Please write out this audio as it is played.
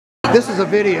This is a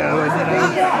video, and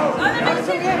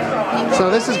so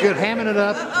this is good. Hamming it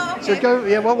up. So go,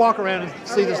 yeah, we'll walk around and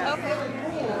see this.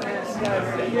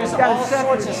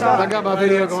 I got my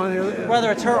video going here. Whether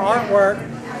it's her artwork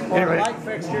or light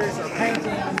fixtures or paintings.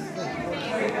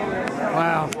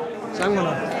 Wow. So I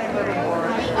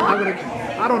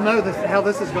don't know how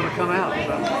this is going to come out. So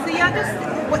you just,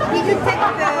 did you take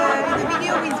the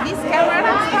video with this camera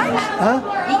last time? Huh?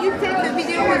 Did you take the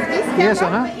video with this camera? Yes,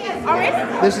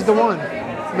 Already? This is the one.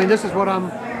 I mean, this is what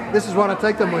I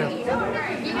take them with. You know,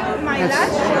 my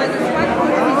last one is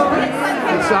one with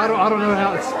So I don't know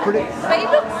how it's pretty. But it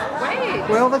looks great.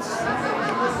 Well,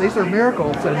 these are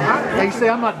miracles, and like you say,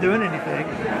 I'm not doing anything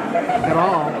at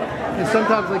all. And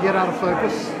sometimes they get out of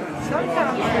focus.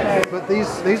 Sometimes. But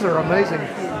these are amazing.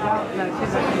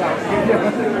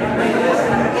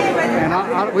 And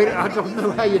I don't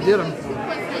know how you did them.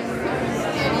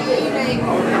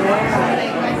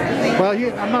 Well,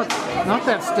 I'm not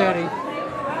that steady.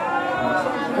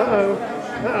 Uh-oh.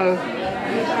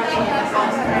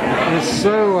 It's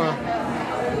so,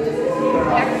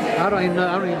 I don't even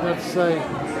know what to say.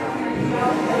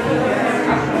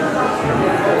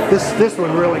 This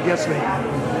one really gets me.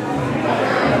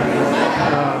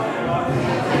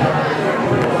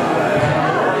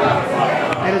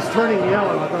 And it's turning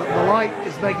yellow. The light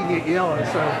is making it yellow,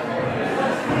 so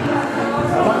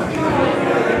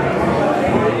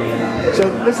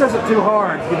this isn't too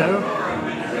hard, you know.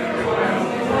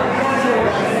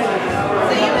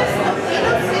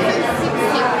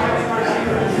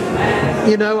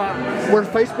 You know, we're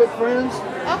Facebook friends,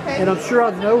 and I'm sure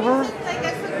I'd know her,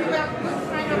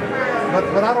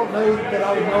 but I don't know that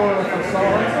I would know her if I saw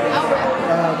her.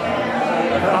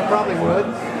 But I probably would.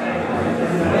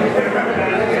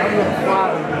 I'm going to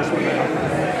fly with this one now.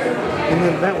 And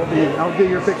then that will be, I'll do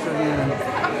your picture again, and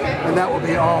that will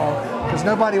be all. Because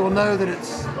nobody will know that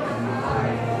it's,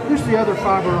 who's the other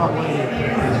fiber art lady?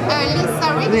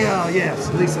 Lisa Rich? Yeah, yes,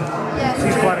 Lisa. Yes.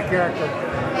 She's quite a character.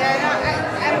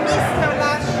 Yeah, I missed her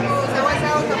last shows. I was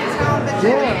out of town. But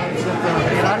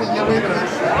yeah, and I didn't know either.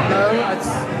 No, it's...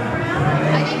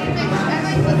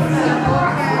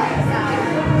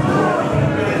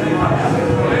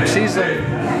 She's a...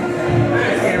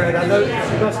 Anyway, I know,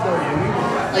 she must know you.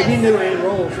 Yes. You knew Ann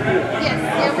Rolls, too.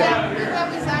 Yes, yeah, we were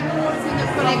with Ann Rolls in a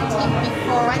collective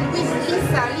before. And with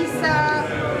Lisa,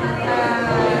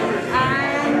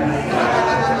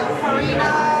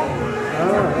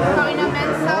 Corina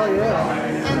Mensa. Oh,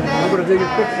 yeah. And then, I'm going to take a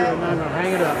picture and I'm going to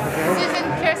hang it up. Okay? Susan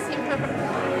Kirsten.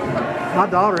 My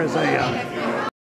daughter is a